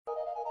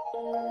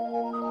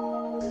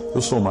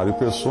Eu sou Mário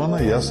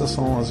Persona e essas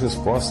são as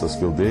respostas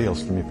que eu dei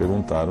aos que me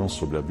perguntaram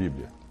sobre a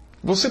Bíblia.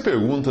 Você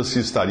pergunta se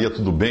estaria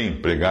tudo bem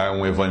pregar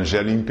um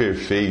evangelho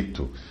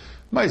imperfeito,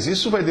 mas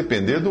isso vai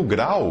depender do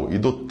grau e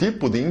do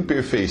tipo de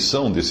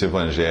imperfeição desse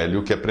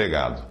evangelho que é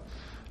pregado.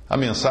 A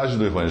mensagem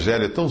do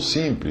evangelho é tão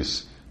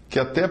simples que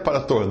até para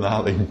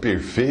torná-la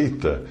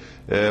imperfeita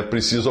é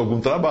preciso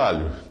algum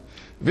trabalho.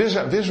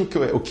 Veja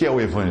o que é o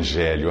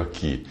evangelho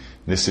aqui,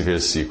 nesse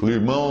versículo.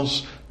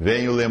 Irmãos,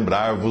 venho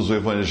lembrar-vos o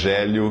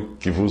evangelho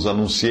que vos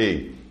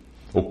anunciei,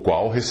 o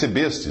qual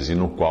recebestes e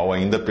no qual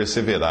ainda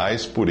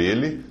perseverais, por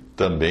ele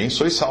também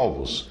sois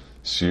salvos,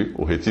 se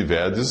o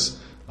retiverdes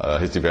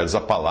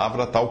a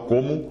palavra tal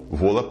como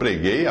vô-la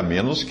preguei, a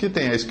menos que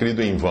tenha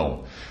escrito em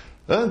vão.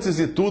 Antes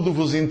de tudo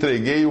vos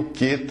entreguei o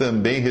que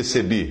também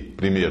recebi.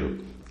 Primeiro,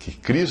 que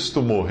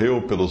Cristo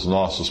morreu pelos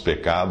nossos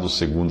pecados,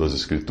 segundo as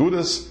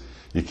Escrituras,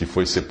 e que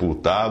foi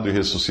sepultado e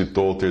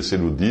ressuscitou ao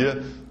terceiro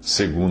dia,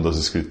 segundo as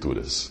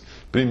Escrituras.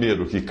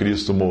 Primeiro, que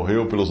Cristo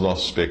morreu pelos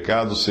nossos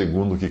pecados,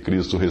 segundo que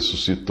Cristo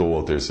ressuscitou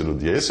ao terceiro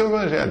dia. Esse é o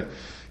Evangelho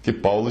que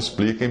Paulo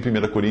explica em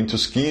 1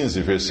 Coríntios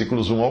 15,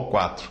 versículos 1 ao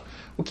 4.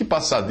 O que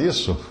passar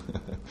disso?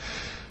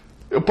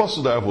 Eu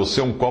posso dar a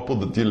você um copo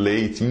de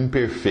leite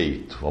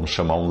imperfeito. Vamos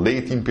chamar um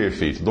leite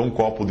imperfeito. Dou um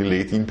copo de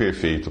leite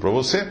imperfeito para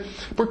você,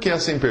 porque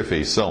essa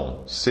imperfeição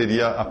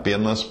seria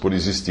apenas por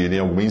existirem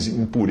algumas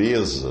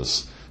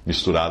impurezas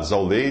misturadas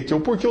ao leite, ou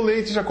porque o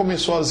leite já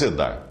começou a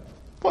azedar.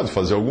 Pode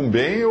fazer algum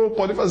bem ou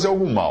pode fazer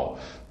algum mal,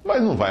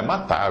 mas não vai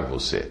matar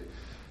você.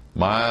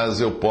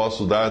 Mas eu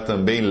posso dar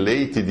também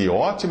leite de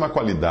ótima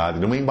qualidade,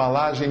 numa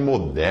embalagem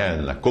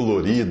moderna,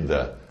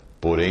 colorida,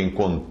 porém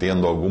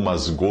contendo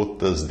algumas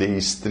gotas de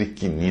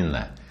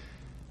estricnina,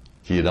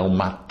 que irão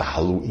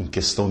matá-lo em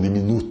questão de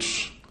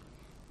minutos.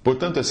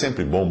 Portanto, é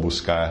sempre bom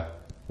buscar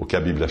o que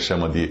a Bíblia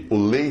chama de o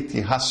leite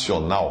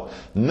racional,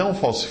 não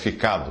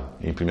falsificado,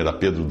 em 1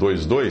 Pedro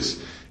 2,2,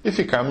 e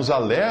ficarmos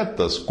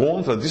alertas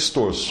contra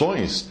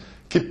distorções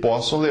que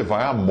possam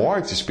levar à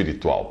morte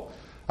espiritual.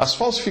 As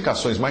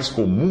falsificações mais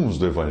comuns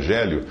do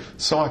Evangelho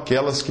são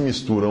aquelas que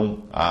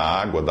misturam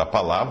a água da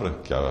palavra,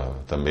 que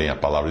também a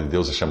palavra de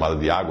Deus é chamada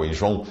de água em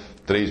João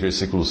 3,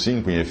 versículo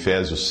 5, em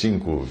Efésios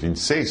 5,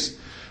 26,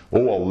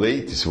 ou ao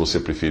leite, se você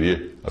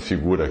preferir a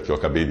figura que eu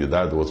acabei de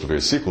dar do outro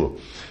versículo.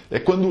 É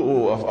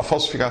quando a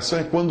falsificação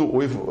é quando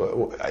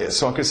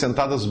são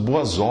acrescentadas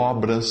boas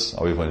obras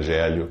ao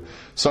Evangelho,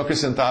 são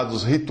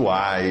acrescentados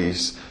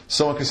rituais,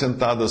 são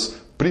acrescentadas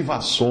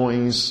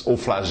privações ou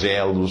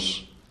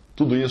flagelos.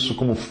 Tudo isso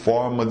como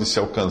forma de se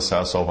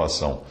alcançar a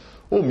salvação.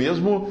 Ou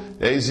mesmo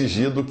é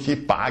exigido que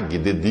pague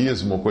de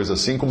dízimo ou coisa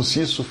assim, como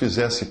se isso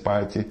fizesse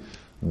parte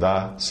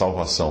da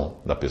salvação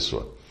da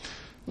pessoa.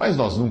 Mas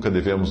nós nunca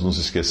devemos nos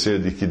esquecer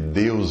de que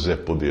Deus é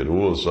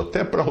poderoso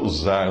até para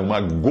usar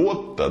uma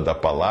gota da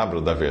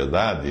palavra da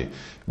verdade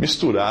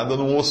misturada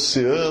num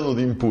oceano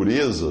de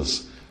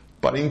impurezas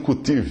para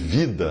incutir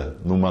vida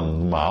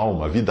numa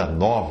alma, vida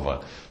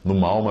nova,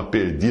 numa alma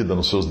perdida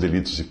nos seus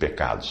delitos e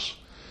pecados.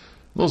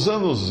 Nos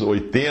anos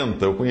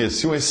 80, eu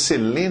conheci um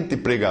excelente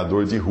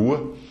pregador de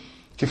rua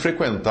que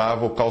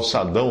frequentava o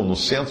calçadão no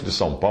centro de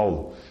São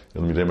Paulo.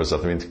 Eu não me lembro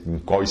exatamente em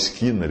qual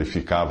esquina ele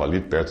ficava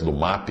ali, perto do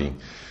Mapping.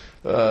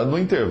 No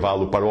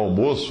intervalo para o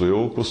almoço,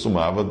 eu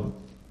costumava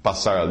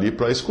passar ali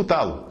para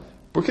escutá-lo,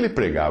 porque ele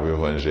pregava o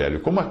Evangelho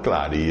com uma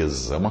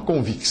clareza, uma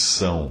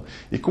convicção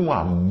e com um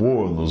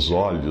amor nos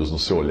olhos, no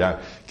seu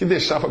olhar, que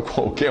deixava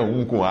qualquer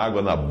um com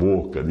água na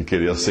boca de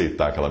querer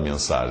aceitar aquela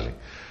mensagem.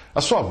 A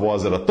sua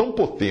voz era tão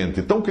potente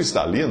e tão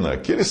cristalina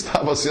que ele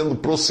estava sendo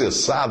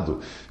processado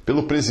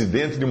pelo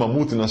presidente de uma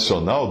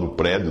multinacional do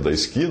prédio da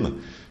esquina,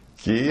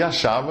 que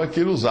achava que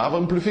ele usava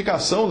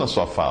amplificação na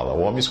sua fala.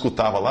 O homem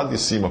escutava lá de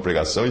cima a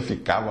pregação e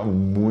ficava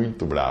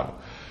muito bravo.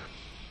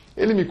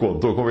 Ele me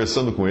contou,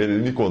 conversando com ele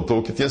me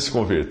contou que tinha se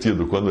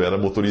convertido quando era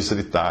motorista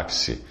de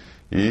táxi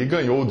e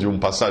ganhou de um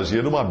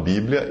passageiro uma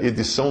Bíblia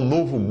edição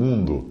Novo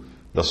Mundo,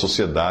 da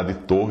Sociedade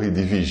Torre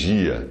de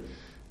Vigia.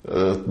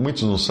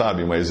 Muitos não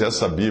sabem, mas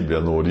essa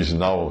Bíblia, no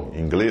original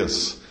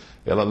inglês,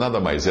 ela nada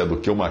mais é do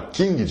que uma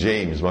King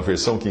James, uma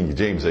versão King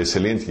James, a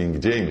excelente King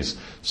James,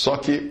 só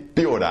que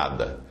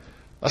piorada.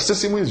 As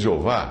testemunhas de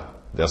Jeová,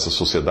 dessa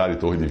Sociedade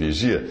Torre de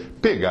Vigia,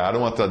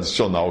 pegaram a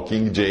tradicional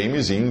King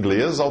James em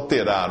inglês,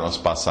 alteraram as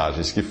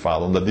passagens que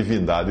falam da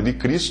divindade de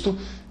Cristo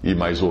e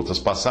mais outras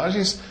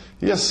passagens,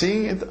 e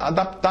assim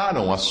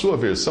adaptaram a sua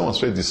versão, a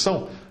sua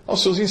edição,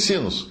 aos seus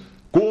ensinos,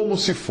 como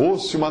se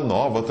fosse uma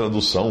nova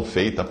tradução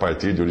feita a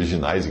partir de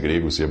originais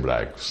gregos e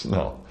hebraicos.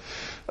 Não.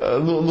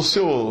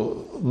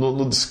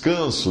 No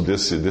descanso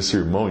desse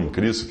irmão em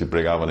Cristo que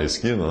pregava na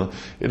esquina, né,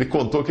 ele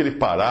contou que ele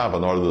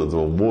parava na hora do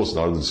almoço,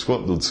 na hora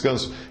do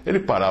descanso, ele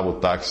parava o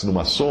táxi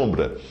numa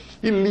sombra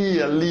e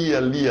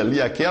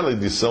lia aquela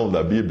edição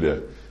da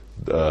Bíblia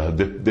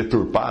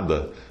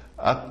deturpada,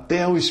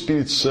 até o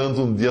Espírito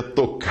Santo um dia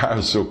tocar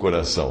o seu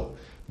coração.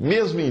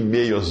 Mesmo em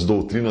meio às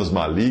doutrinas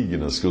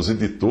malignas que os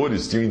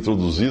editores tinham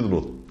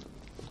introduzido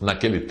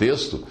naquele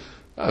texto,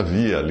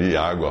 havia ali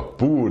água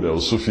pura o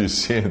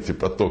suficiente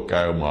para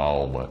tocar uma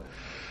alma.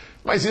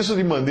 Mas isso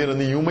de maneira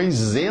nenhuma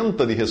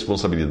isenta de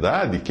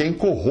responsabilidade quem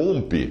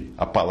corrompe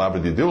a palavra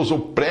de Deus ou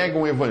prega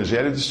um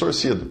evangelho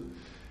distorcido.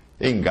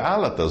 Em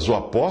Gálatas, o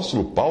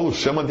apóstolo Paulo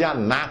chama de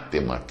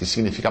anátema, que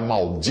significa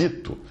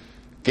maldito,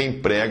 quem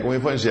prega um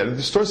evangelho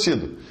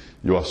distorcido.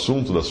 E o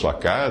assunto da sua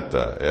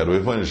carta era o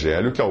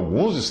evangelho que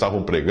alguns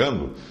estavam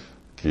pregando,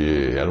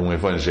 que era um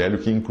evangelho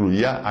que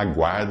incluía a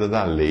guarda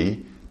da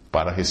lei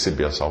para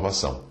receber a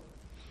salvação.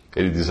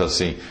 Ele diz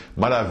assim: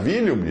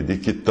 maravilho-me de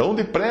que tão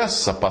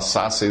depressa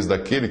passasseis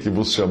daquele que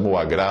vos chamou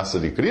à graça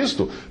de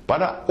Cristo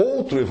para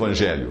outro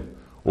evangelho,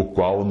 o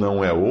qual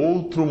não é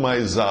outro,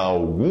 mas há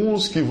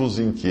alguns que vos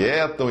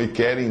inquietam e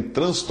querem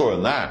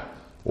transtornar,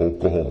 ou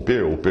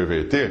corromper, ou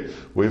perverter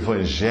o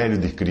evangelho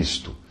de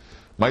Cristo.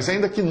 Mas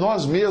ainda que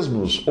nós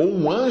mesmos, ou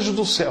um anjo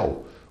do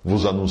céu,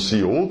 vos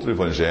anuncie outro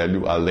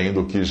evangelho, além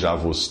do que já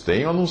vos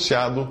tenho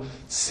anunciado,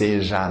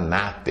 seja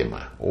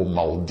anátema, ou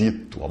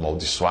maldito,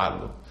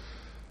 amaldiçoado.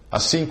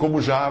 Assim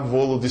como já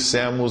vô-lo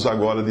dissemos,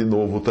 agora de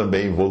novo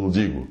também vô-lo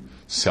digo: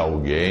 se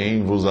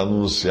alguém vos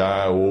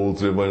anunciar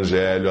outro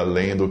evangelho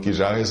além do que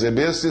já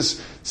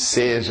recebestes,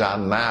 seja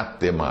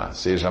anátema,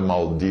 seja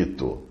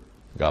maldito.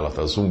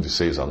 Gálatas 1, de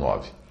 6 a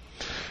 9.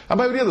 A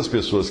maioria das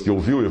pessoas que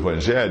ouviu o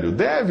evangelho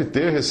deve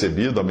ter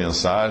recebido a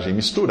mensagem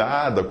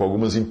misturada com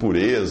algumas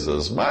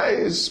impurezas,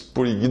 mais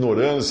por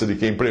ignorância de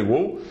quem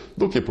pregou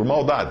do que por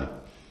maldade.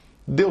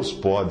 Deus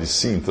pode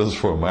sim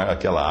transformar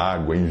aquela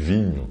água em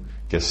vinho,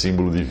 que é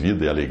símbolo de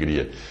vida e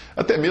alegria.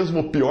 Até mesmo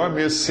o pior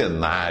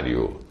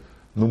mercenário,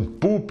 num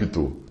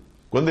púlpito,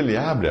 quando ele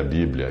abre a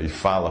Bíblia e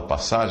fala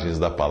passagens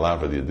da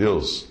palavra de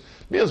Deus,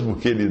 mesmo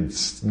que ele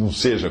não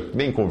seja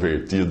nem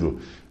convertido,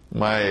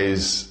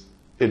 mas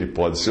ele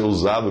pode ser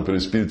usado pelo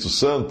Espírito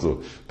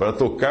Santo para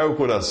tocar o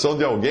coração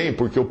de alguém,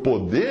 porque o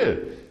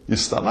poder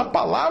está na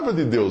palavra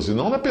de Deus e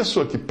não na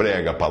pessoa que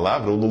prega a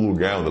palavra ou no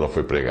lugar onde ela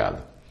foi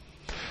pregada.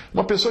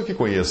 Uma pessoa que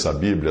conheça a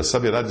Bíblia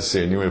saberá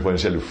discernir um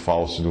evangelho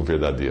falso de um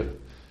verdadeiro.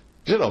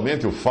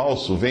 Geralmente o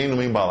falso vem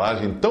numa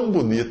embalagem tão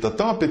bonita,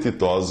 tão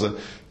apetitosa,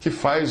 que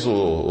faz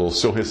o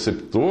seu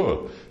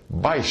receptor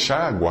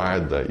baixar a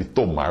guarda e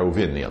tomar o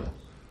veneno.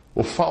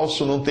 O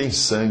falso não tem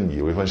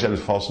sangue, o evangelho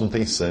falso não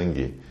tem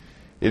sangue.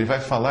 Ele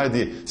vai falar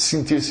de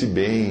sentir-se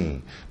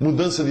bem,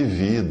 mudança de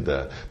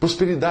vida,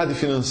 prosperidade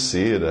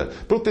financeira,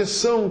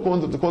 proteção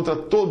contra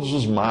todos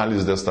os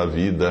males desta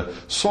vida,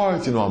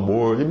 sorte no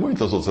amor e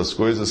muitas outras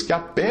coisas que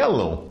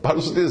apelam para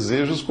os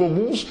desejos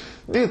comuns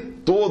de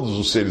todos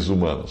os seres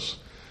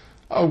humanos.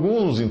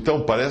 Alguns,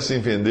 então,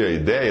 parecem vender a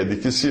ideia de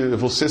que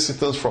você se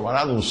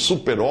transformará num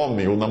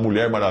super-homem ou na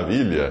Mulher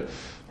Maravilha,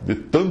 de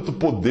tanto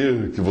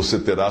poder que você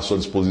terá à sua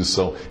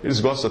disposição. Eles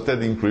gostam até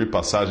de incluir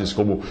passagens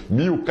como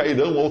 1000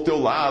 cairão ao teu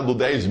lado,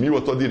 10.000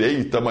 à tua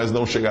direita, mas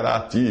não chegará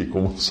a ti,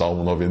 como o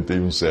Salmo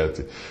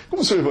 91:7.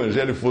 Como se o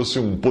Evangelho fosse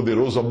um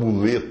poderoso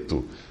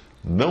amuleto,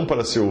 não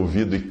para ser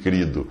ouvido e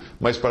crido,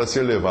 mas para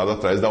ser levado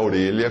atrás da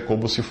orelha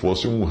como se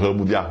fosse um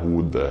ramo de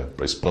arruda,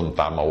 para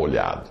espantar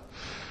mal-olhado.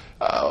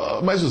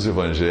 Mas os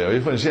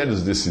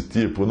evangelhos desse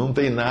tipo não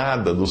têm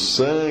nada do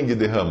sangue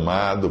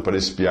derramado para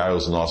expiar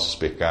os nossos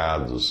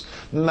pecados,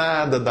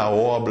 nada da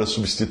obra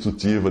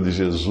substitutiva de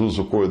Jesus,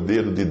 o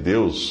Cordeiro de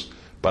Deus,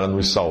 para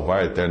nos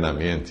salvar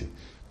eternamente.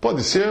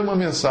 Pode ser uma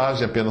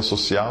mensagem apenas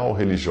social,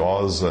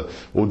 religiosa,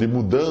 ou de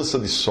mudança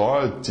de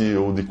sorte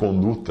ou de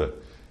conduta.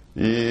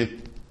 E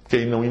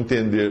quem não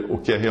entender o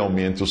que é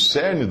realmente o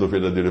cerne do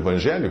verdadeiro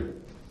evangelho,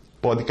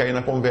 pode cair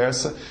na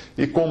conversa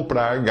e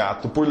comprar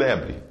gato por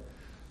lebre.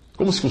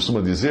 Como se costuma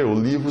dizer, o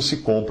livro se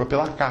compra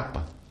pela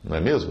capa, não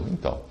é mesmo?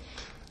 Então,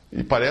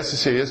 e parece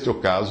ser este o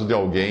caso de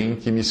alguém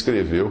que me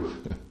escreveu,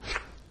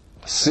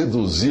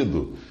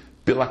 seduzido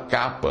pela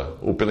capa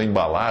ou pela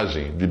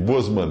embalagem de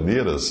boas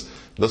maneiras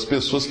das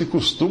pessoas que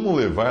costumam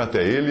levar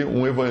até ele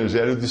um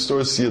evangelho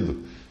distorcido.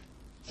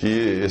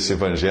 Que esse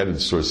evangelho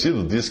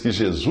distorcido diz que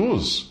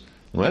Jesus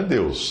não é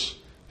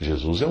Deus.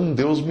 Jesus é um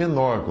Deus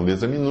menor, com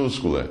letra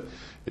minúscula.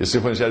 Esse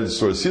evangelho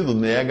distorcido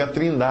nega a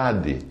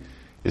Trindade.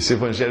 Esse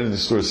evangelho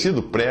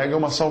distorcido prega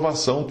uma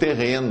salvação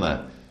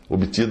terrena,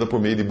 obtida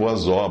por meio de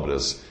boas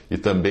obras, e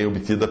também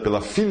obtida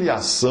pela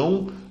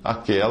filiação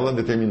àquela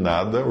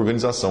determinada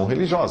organização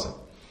religiosa.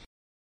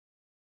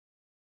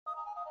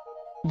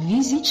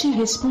 Visite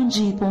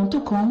respondi.com.br.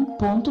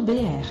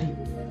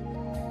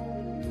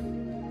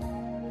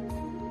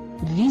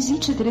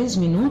 Visite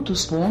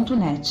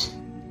 3minutos.net.